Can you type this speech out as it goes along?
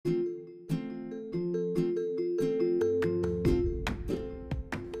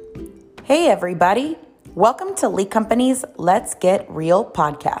Hey, everybody. Welcome to Lee Company's Let's Get Real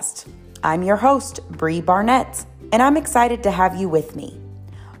podcast. I'm your host, Bree Barnett, and I'm excited to have you with me.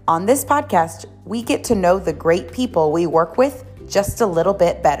 On this podcast, we get to know the great people we work with just a little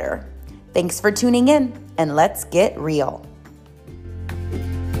bit better. Thanks for tuning in, and let's get real.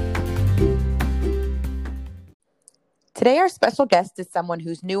 Today, our special guest is someone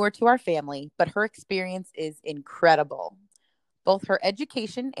who's newer to our family, but her experience is incredible. Both her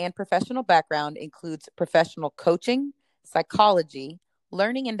education and professional background includes professional coaching, psychology,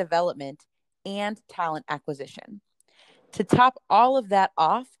 learning and development, and talent acquisition. To top all of that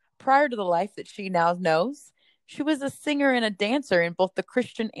off, prior to the life that she now knows, she was a singer and a dancer in both the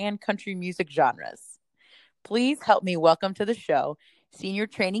Christian and country music genres. Please help me welcome to the show, Senior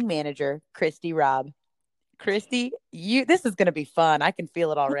Training Manager, Christy Robb. Christy, this is going to be fun. I can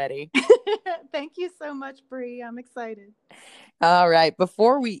feel it already. Thank you so much, Bree. I'm excited. All right.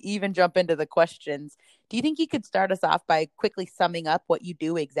 Before we even jump into the questions, do you think you could start us off by quickly summing up what you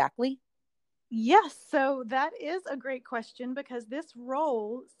do exactly? Yes. So that is a great question because this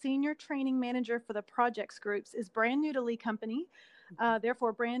role, Senior Training Manager for the Projects Groups, is brand new to Lee Company,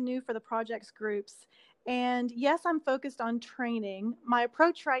 therefore brand new for the Projects Groups. And yes, I'm focused on training. My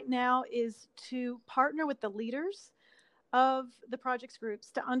approach right now is to partner with the leaders of the projects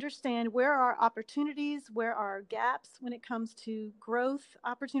groups to understand where are opportunities, where are gaps when it comes to growth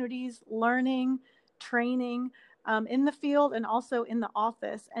opportunities, learning, training in the field and also in the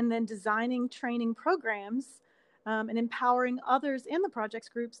office, and then designing training programs and empowering others in the projects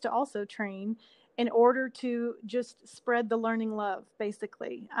groups to also train in order to just spread the learning love,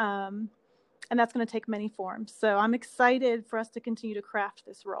 basically. And that's going to take many forms. So I'm excited for us to continue to craft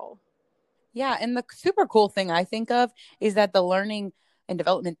this role. Yeah. And the super cool thing I think of is that the learning and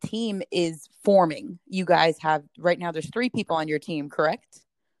development team is forming. You guys have right now, there's 3 people on your team, correct?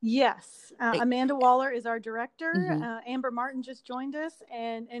 Yes. Amanda Waller is our director. Mm-hmm. Amber Martin just joined us,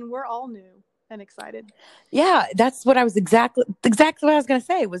 and we're all new and excited. Yeah, that's what I was exactly what I was going to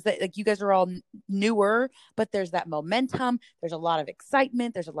say was that like you guys are all newer, but there's that momentum. There's a lot of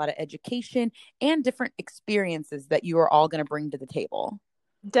excitement. There's a lot of education and different experiences that you are all going to bring to the table.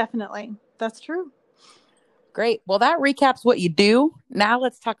 Definitely. That's true. Great. Well, that recaps what you do. Now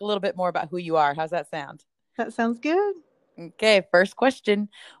let's talk a little bit more about who you are. How's that sound? That sounds good. Okay. First question.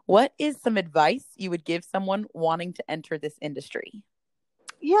 What is some advice you would give someone wanting to enter this industry?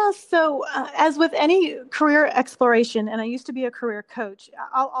 Yeah, so as with any career exploration, and I used to be a career coach,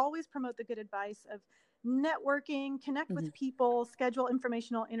 I'll always promote the good advice of networking, connect with people, schedule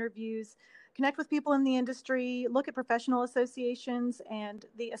informational interviews, connect with people in the industry, look at professional associations, and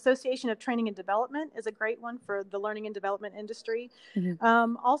the Association of Training and Development is a great one for the learning and development industry.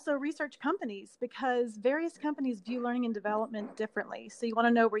 Also research companies, because various companies view learning and development differently. So you want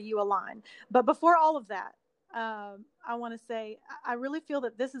to know where you align. But before all of that, I want to say, I really feel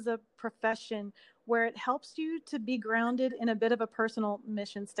that this is a profession where it helps you to be grounded in a bit of a personal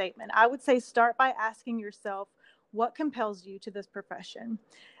mission statement. I would say start by asking yourself, what compels you to this profession?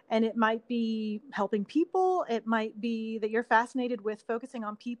 And it might be helping people. It might be that you're fascinated with focusing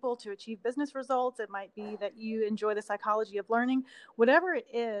on people to achieve business results. It might be that you enjoy the psychology of learning. Whatever it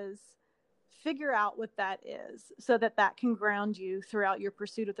is, figure out what that is so that can ground you throughout your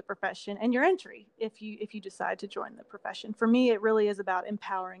pursuit of the profession and your entry if you decide to join the profession. For me, it really is about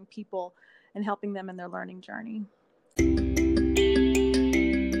empowering people and helping them in their learning journey.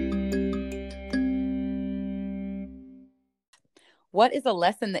 What is a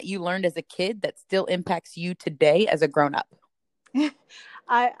lesson that you learned as a kid that still impacts you today as a grown-up?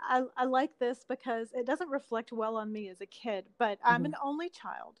 I like this because it doesn't reflect well on me as a kid, but I'm an only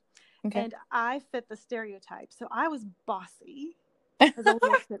child. Okay. And I fit the stereotype. So I was bossy as a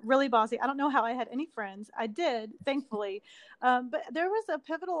little kid, really bossy. I don't know how I had any friends. I did, thankfully. But there was a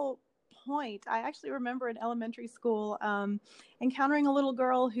pivotal point. I actually remember in elementary school encountering a little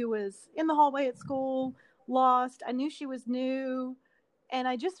girl who was in the hallway at school, lost. I knew she was new. And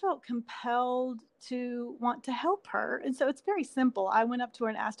I just felt compelled to want to help her. And so it's very simple. I went up to her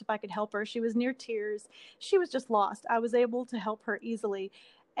and asked if I could help her. She was near tears. She was just lost. I was able to help her easily.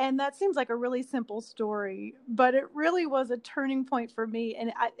 And that seems like a really simple story, but it really was a turning point for me.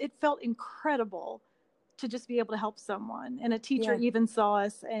 And it felt incredible to just be able to help someone. And a teacher even saw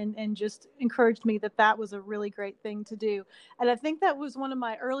us and just encouraged me that was a really great thing to do. And I think that was one of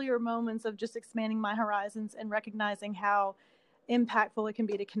my earlier moments of just expanding my horizons and recognizing how impactful it can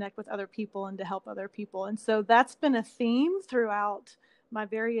be to connect with other people and to help other people. And so that's been a theme throughout my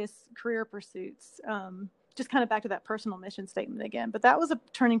various career pursuits. Just kind of back to that personal mission statement again, but that was a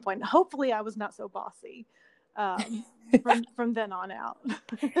turning point. Hopefully I was not so bossy from then on out.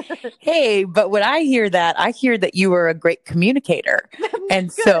 Hey, but when I hear that you were a great communicator. And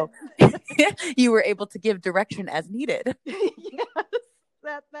so you were able to give direction as needed. Yes,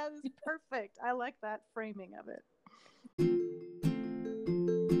 that is perfect. I like that framing of it.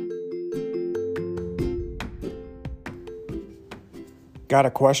 Got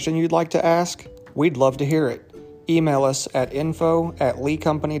a question you'd like to ask? We'd love to hear it. Email us at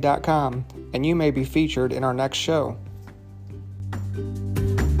info@leecompany.com and you may be featured in our next show.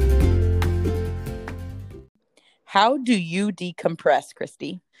 How do you decompress,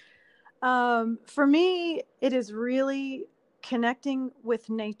 Christy? For me, it is really connecting with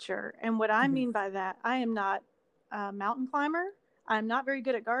nature. And what I mean by that, I am not a mountain climber. I'm not very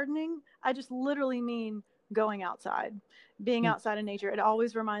good at gardening. I just literally mean going outside, being outside in nature. It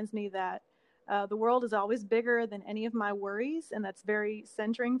always reminds me that the world is always bigger than any of my worries. And that's very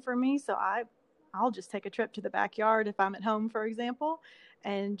centering for me. So I'll just take a trip to the backyard if I'm at home, for example,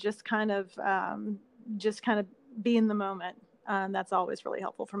 and just kind of be in the moment. That's always really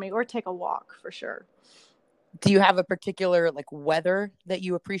helpful for me, or take a walk for sure. Do you have a particular weather that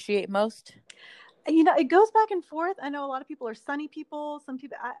you appreciate most? It goes back and forth. I know a lot of people are sunny people. Some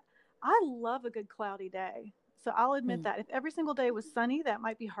people, I love a good cloudy day. So I'll admit that if every single day was sunny, that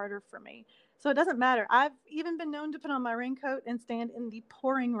might be harder for me. So it doesn't matter. I've even been known to put on my raincoat and stand in the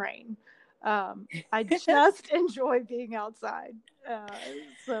pouring rain. I just enjoy being outside.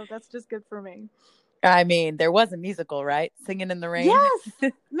 So that's just good for me. I mean, there was a musical, right? Singing in the Rain.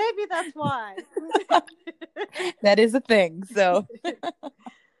 Yes, maybe that's why. That is a thing. So,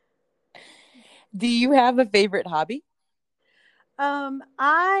 do you have a favorite hobby? Of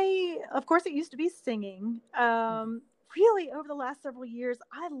course, it used to be singing. Really, over the last several years,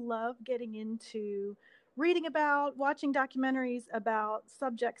 I love getting into reading about, watching documentaries about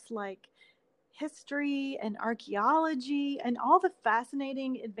subjects like history and archaeology and all the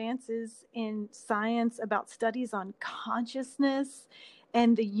fascinating advances in science about studies on consciousness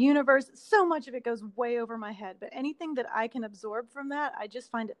and the universe. So much of it goes way over my head, but anything that I can absorb from that, I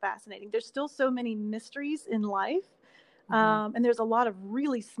just find it fascinating. There's still so many mysteries in life. And there's a lot of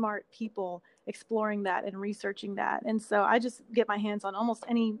really smart people exploring that and researching that. And so I just get my hands on almost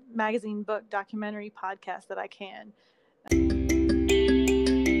any magazine, book, documentary, podcast that I can.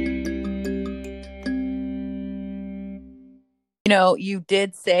 You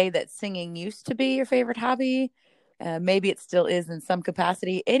did say that singing used to be your favorite hobby. Maybe it still is in some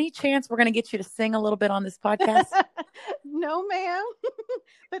capacity. Any chance we're going to get you to sing a little bit on this podcast? No, ma'am.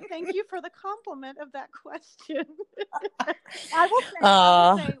 But thank you for the compliment of that question. I will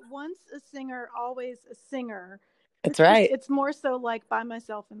say, once a singer, always a singer. That's right. It's more so like by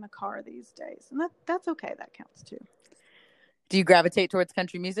myself in the car these days. And that's okay. That counts too. Do you gravitate towards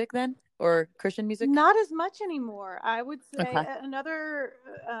country music then, or Christian music? Not as much anymore. I would say another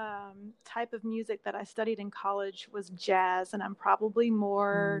type of music that I studied in college was jazz, and I'm probably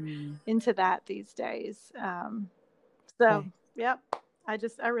more into that these days. Yep. I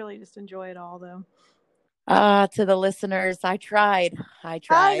really just enjoy it all, though. To the listeners, I tried. Thank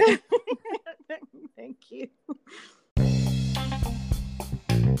you.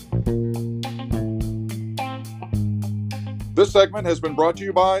 This segment has been brought to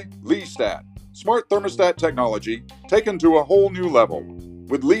you by LeeStat, smart thermostat technology taken to a whole new level.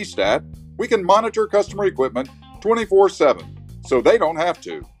 With LeeStat, we can monitor customer equipment 24/7, so they don't have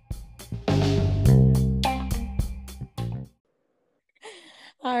to.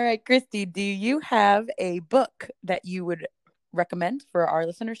 All right, Christy, do you have a book that you would recommend for our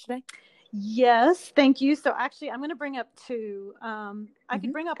listeners today? Yes, thank you. So actually, I'm going to bring up two. I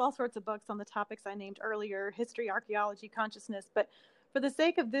could bring up all sorts of books on the topics I named earlier, history, archaeology, consciousness. But for the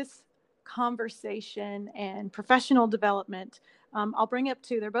sake of this conversation and professional development, I'll bring up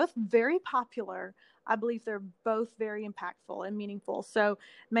two. They're both very popular. I believe they're both very impactful and meaningful. So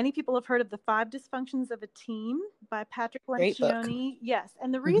many people have heard of The 5 Dysfunctions of a Team by Patrick Lencioni. Yes.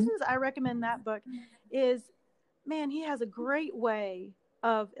 And the reasons I recommend that book is, man, he has a great way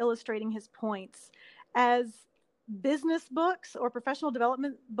of illustrating his points. As business books or professional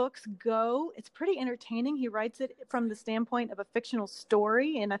development books go, it's pretty entertaining. He writes it from the standpoint of a fictional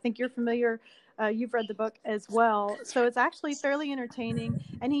story, and I think you're familiar. You've read the book as well. So it's actually fairly entertaining,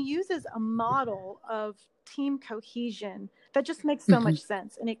 and he uses a model of team cohesion that just makes so much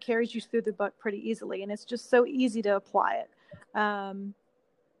sense, and it carries you through the book pretty easily, and it's just so easy to apply it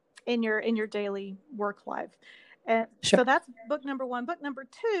in your daily work life. So that's book number one. Book number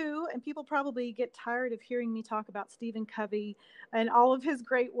two, and people probably get tired of hearing me talk about Stephen Covey and all of his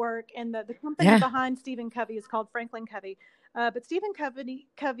great work. And the company behind Stephen Covey is called Franklin Covey. But Stephen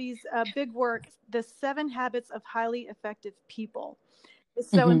Covey's big work, The 7 Habits of Highly Effective People, is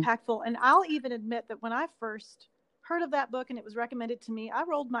so impactful. And I'll even admit that when I first heard of that book and it was recommended to me, I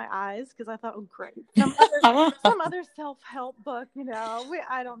rolled my eyes because I thought, oh, great. Some other self-help book,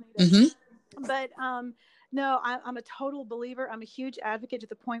 I don't need it. But no, I'm a total believer. I'm a huge advocate to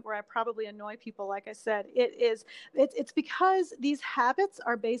the point where I probably annoy people. Like I said, it's because these habits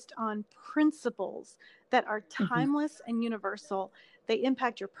are based on principles that are timeless and universal. They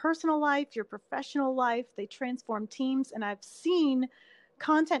impact your personal life, your professional life. They transform teams. And I've seen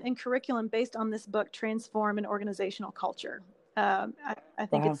content and curriculum based on this book transform an organizational culture. I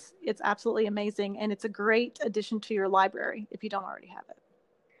think it's absolutely amazing. And it's a great addition to your library if you don't already have it.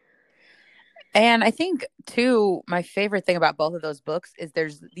 And I think, too, my favorite thing about both of those books is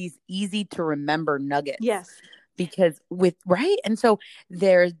there's these easy to remember nuggets. Yes. Because right? And so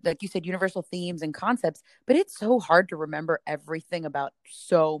there's, like you said, universal themes and concepts, but it's so hard to remember everything about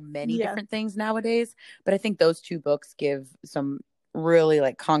so many different things nowadays. But I think those 2 books give some really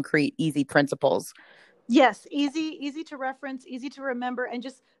concrete, easy principles. Yes. Easy to reference, easy to remember, and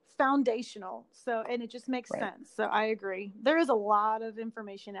just foundational. And it just makes sense. So I agree. There is a lot of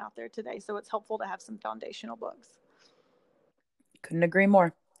information out there today, so it's helpful to have some foundational books. Couldn't agree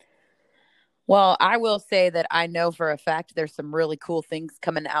more. Well, I will say that I know for a fact there's some really cool things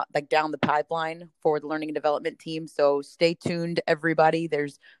coming out down the pipeline for the learning and development team. So stay tuned, everybody.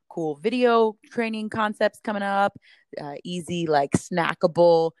 There's cool video training concepts coming up, easy,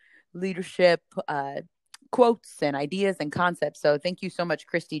 snackable leadership quotes and ideas and concepts. So thank you so much,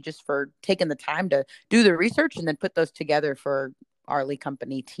 Christy, just for taking the time to do the research and then put those together for our Lee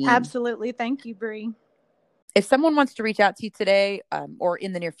Company team. Absolutely. Thank you, Bree. If someone wants to reach out to you today or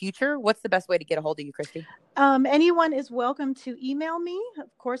in the near future, what's the best way to get a hold of you, Christy? Anyone is welcome to email me. Of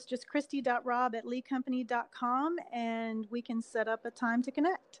course, just christy.robb@leecompany.com, and we can set up a time to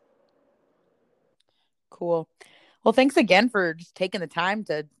connect. Cool. Well, thanks again for just taking the time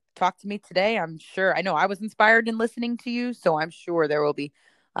to talk to me today. I know I was inspired in listening to you, so I'm sure there will be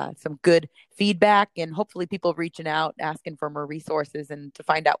some good feedback and hopefully people reaching out, asking for more resources and to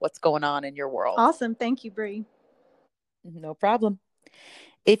find out what's going on in your world. Awesome. Thank you, Bree. No problem.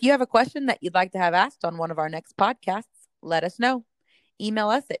 If you have a question that you'd like to have asked on one of our next podcasts, let us know. Email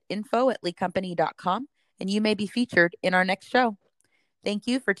us at info@leecompany.com and you may be featured in our next show. Thank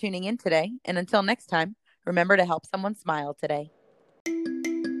you for tuning in today. And until next time, remember to help someone smile today.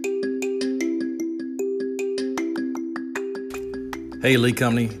 Hey, Lee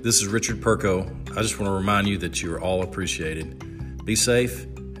Company, this is Richard Perko. I just want to remind you that you are all appreciated. Be safe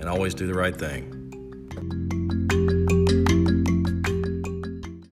and always do the right thing.